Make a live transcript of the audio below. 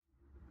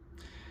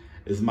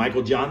This is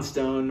Michael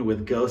Johnstone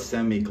with Go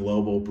Send Me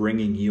Global,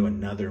 bringing you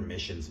another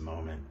missions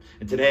moment.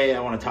 And today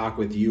I want to talk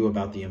with you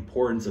about the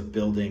importance of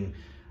building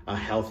a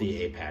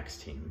healthy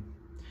APACS team.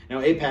 Now,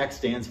 APACS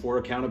stands for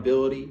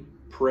accountability,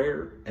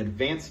 prayer,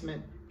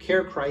 advancement,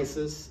 care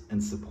crisis,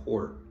 and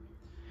support.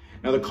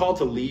 Now, the call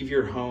to leave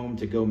your home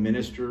to go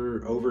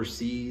minister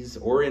overseas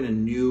or in a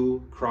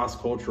new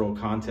cross-cultural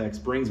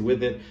context brings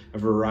with it a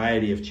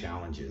variety of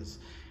challenges.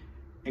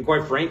 And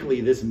quite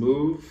frankly, this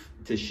move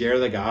to share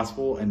the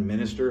gospel and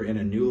minister in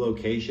a new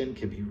location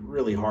can be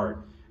really hard.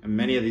 And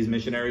many of these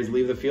missionaries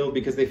leave the field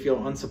because they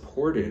feel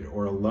unsupported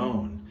or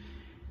alone.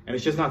 And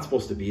it's just not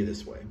supposed to be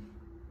this way.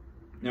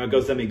 Now, at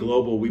Go Send Me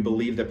Global, we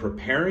believe that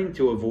preparing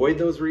to avoid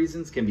those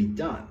reasons can be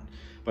done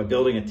by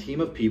building a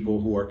team of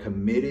people who are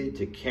committed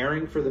to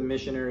caring for the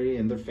missionary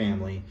and their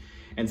family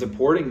and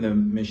supporting the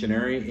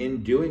missionary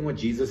in doing what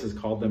Jesus has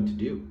called them to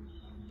do.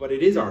 But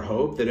it is our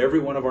hope that every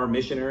one of our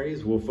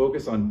missionaries will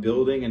focus on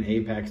building an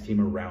APACS team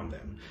around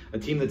them, a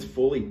team that's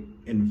fully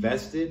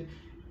invested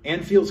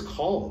and feels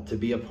called to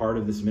be a part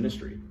of this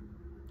ministry.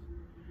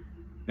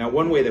 Now,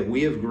 one way that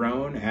we have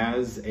grown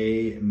as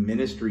a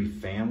ministry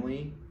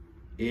family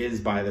is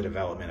by the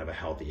development of a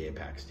healthy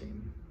APACS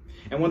team.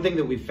 And one thing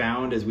that we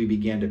found as we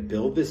began to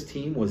build this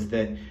team was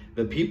that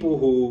the people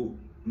who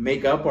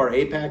make up our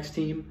APACS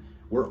team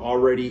were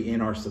already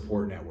in our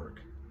support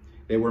network.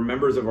 They were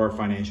members of our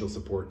financial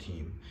support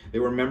team. They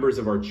were members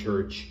of our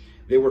church.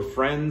 They were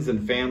friends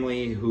and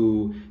family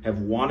who have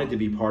wanted to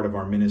be part of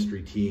our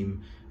ministry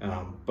team,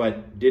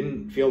 but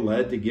didn't feel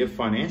led to give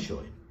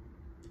financially.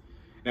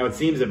 Now, it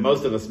seems that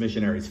most of us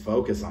missionaries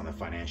focus on the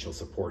financial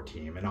support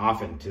team, and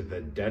often to the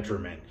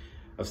detriment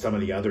of some of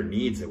the other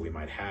needs that we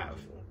might have.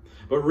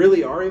 But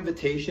really, our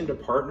invitation to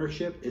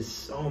partnership is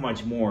so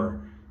much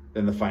more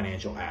than the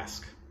financial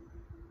ask.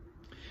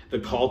 The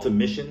call to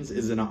missions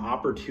is an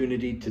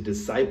opportunity to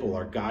disciple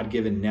our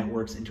God-given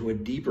networks into a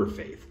deeper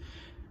faith.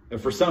 And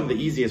for some, the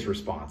easiest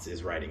response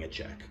is writing a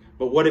check.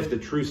 But what if the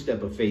true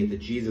step of faith that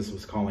Jesus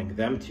was calling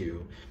them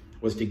to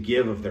was to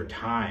give of their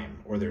time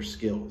or their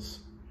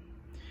skills?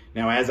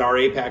 Now, as our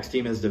APACS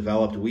team has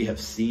developed, we have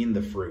seen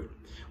the fruit.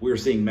 We are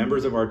seeing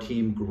members of our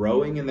team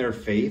growing in their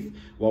faith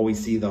while we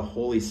see the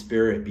Holy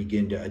Spirit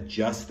begin to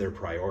adjust their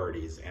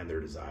priorities and their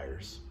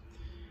desires.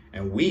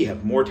 And we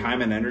have more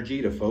time and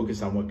energy to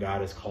focus on what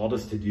God has called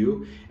us to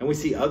do. And we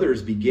see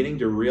others beginning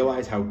to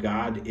realize how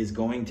God is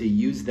going to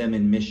use them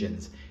in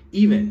missions,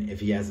 even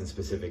if he hasn't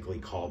specifically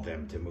called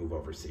them to move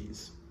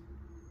overseas.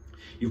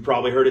 You've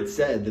probably heard it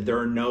said that there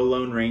are no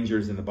lone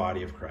rangers in the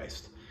body of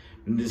Christ.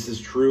 And this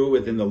is true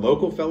within the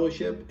local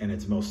fellowship, and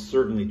it's most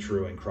certainly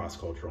true in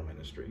cross-cultural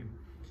ministry.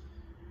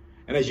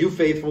 And as you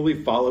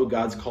faithfully follow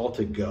God's call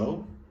to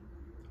go,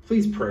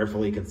 please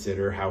prayerfully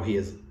consider how he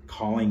is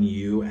calling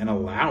you and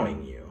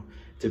allowing you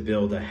to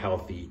build a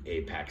healthy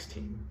APACS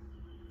team.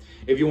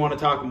 If you want to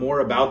talk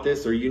more about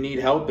this or you need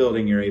help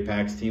building your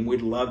APACS team,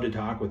 we'd love to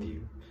talk with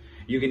you.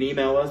 You can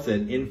email us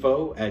at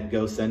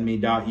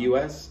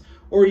info@gosendme.us,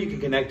 or you can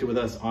connect with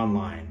us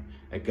online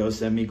at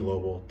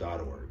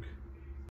gosendmeglobal.org.